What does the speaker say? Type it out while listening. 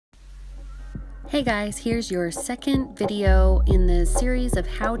Hey guys, here's your second video in the series of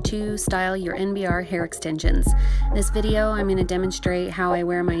how to style your NBR hair extensions. In this video, I'm going to demonstrate how I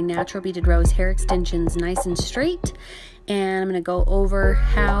wear my natural beaded rose hair extensions nice and straight, and I'm going to go over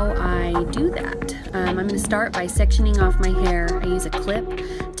how I do that. I'm going to start by sectioning off my hair. I use a clip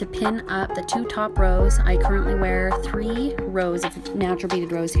to pin up the two top rows. I currently wear 3 rows of natural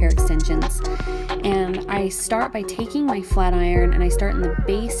beaded rose hair extensions. And I start by taking my flat iron and I start in the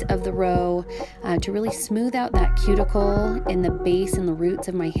base of the row to really smooth out that cuticle in the base and the roots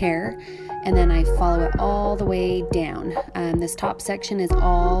of my hair, and then I follow it all the way down. This top section is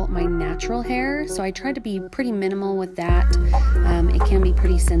all my natural hair, so I try to be pretty minimal with that. It can be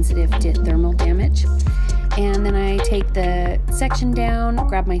pretty sensitive to thermal damage. And then I take the section down,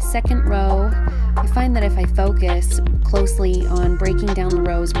 grab my second row. I find that if I focus closely on breaking down the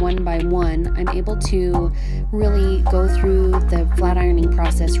rows one by one, I'm able to really go through the flat ironing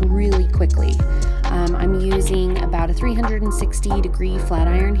process really quickly. I'm using about a 360-degree flat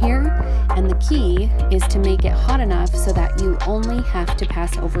iron here, and the key is to make it hot enough so that you only have to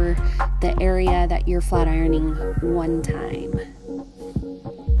pass over the area that you're flat ironing one time.